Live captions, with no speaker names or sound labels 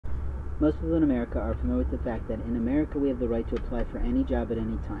Most people in America are familiar with the fact that in America we have the right to apply for any job at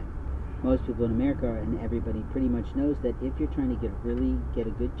any time. Most people in America, and everybody pretty much knows, that if you're trying to get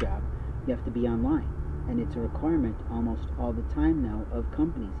a good job, you have to be online. And it's a requirement almost all the time now of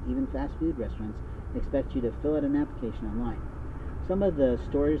companies, even fast food restaurants, expect you to fill out an application online. Some of the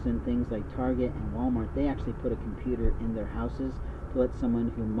stores and things like Target and Walmart, they actually put a computer in their houses to let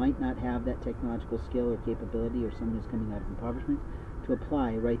someone who might not have that technological skill or capability, or someone who's coming out of impoverishment, to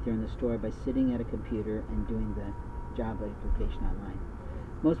apply right there in the store by sitting at a computer and doing the job application online.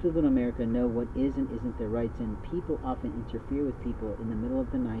 Most people in America know what is and isn't their rights, and people often interfere with people in the middle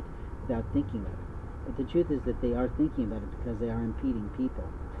of the night without thinking about it. But the truth is that they are thinking about it because they are impeding people.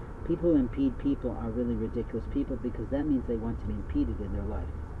 People who impede people are really ridiculous people, because that means they want to be impeded in their life.